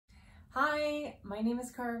Hi, my name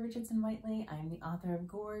is Cara Richardson-Whiteley. I'm the author of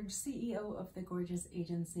Gorge, CEO of The Gorgeous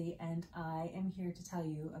Agency, and I am here to tell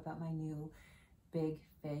you about my new Big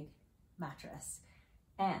Fig mattress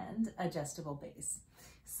and adjustable base.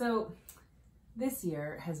 So this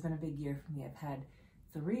year has been a big year for me. I've had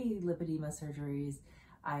 3 lipedema surgeries.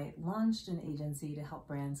 I launched an agency to help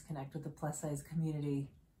brands connect with the plus size community.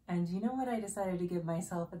 And you know what I decided to give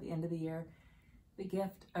myself at the end of the year? The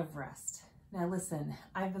gift of rest. Now listen,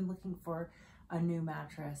 I've been looking for a new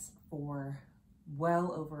mattress for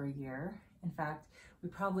well over a year. In fact, we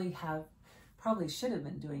probably should have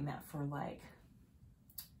been doing that for like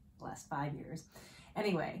the last 5 years.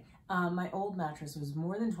 Anyway, my old mattress was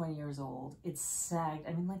more than 20 years old. It sagged.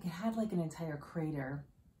 I mean, like it had like an entire crater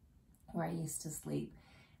where I used to sleep,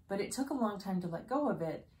 but it took a long time to let go of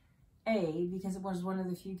it. A, because it was one of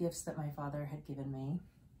the few gifts that my father had given me,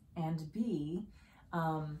 and B,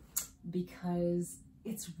 because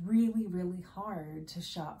it's really, really hard to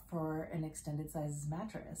shop for an extended sizes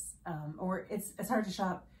mattress, or it's hard to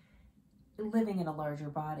shop living in a larger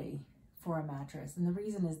body for a mattress. And the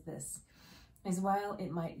reason is this, is while it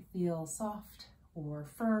might feel soft or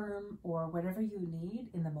firm or whatever you need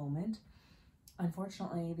in the moment,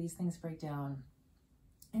 unfortunately, these things break down.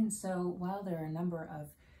 And so while there are a number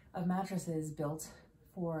of mattresses built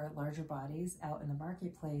for larger bodies out in the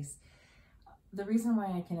marketplace, the reason why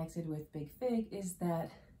I connected with Big Fig is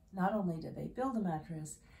that not only do they build a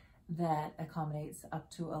mattress that accommodates up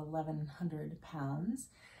to 1,100 pounds,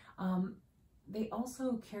 they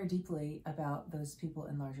also care deeply about those people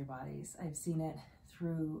in larger bodies. I've seen it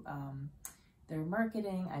through their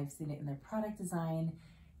marketing, I've seen it in their product design,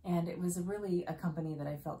 and it was really a company that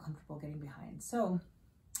I felt comfortable getting behind. So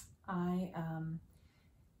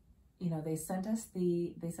they sent us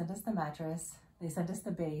the mattress, they sent us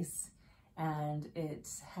the base, and it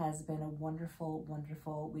has been a wonderful,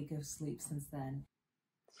 wonderful week of sleep since then.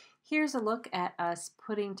 Here's a look at us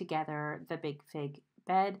putting together the Big Fig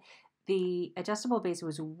bed. The adjustable base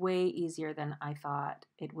was way easier than I thought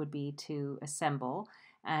it would be to assemble.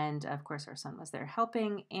 And of course, our son was there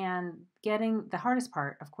helping, and getting the hardest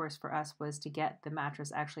part, of course, for us was to get the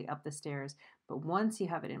mattress actually up the stairs. But once you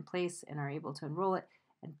have it in place and are able to enroll it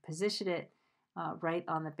and position it right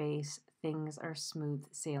on the base, things are smooth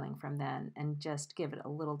sailing from then, and just give it a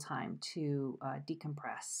little time to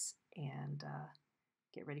decompress and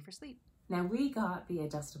get ready for sleep. Now we got the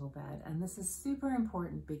adjustable bed, and this is super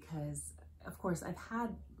important because, of course, I've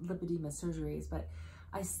had lipedema surgeries, but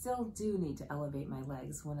I still do need to elevate my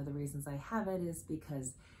legs. One of the reasons I have it is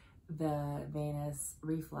because the venous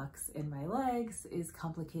reflux in my legs is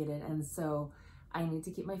complicated, and so I need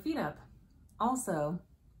to keep my feet up. Also,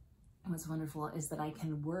 what's wonderful is that I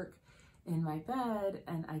can work in my bed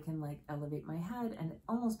and I can like elevate my head, and it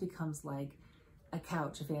almost becomes like a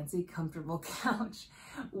couch, a fancy, comfortable couch,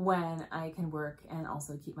 when I can work and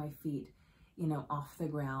also keep my feet, off the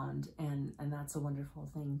ground. And that's a wonderful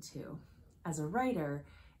thing too. As a writer,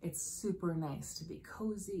 it's super nice to be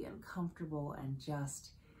cozy and comfortable and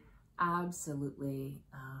just absolutely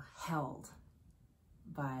held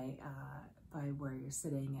by where you're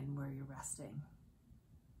sitting and where you're resting.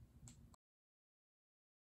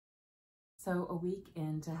 So a week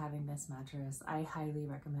into having this mattress, I highly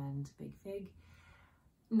recommend Big Fig,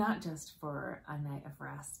 not just for a night of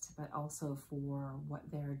rest, but also for what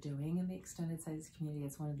they're doing in the extended size community.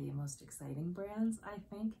 It's one of the most exciting brands, I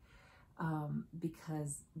think,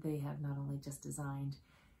 because they have not only just designed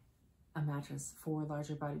a mattress for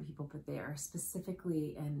larger body people, but they are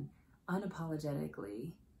specifically and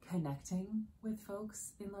unapologetically connecting with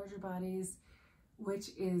folks in larger bodies, which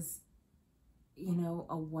is,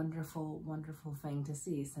 a wonderful, wonderful thing to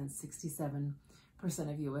see, since 67%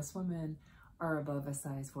 of US women are above a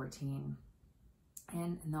size 14.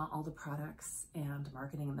 And not all the products and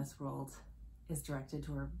marketing in this world is directed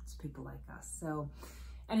towards people like us. So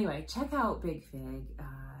anyway, check out Big Fig,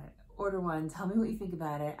 order one, tell me what you think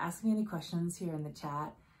about it, ask me any questions here in the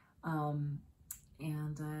chat, and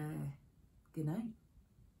good night.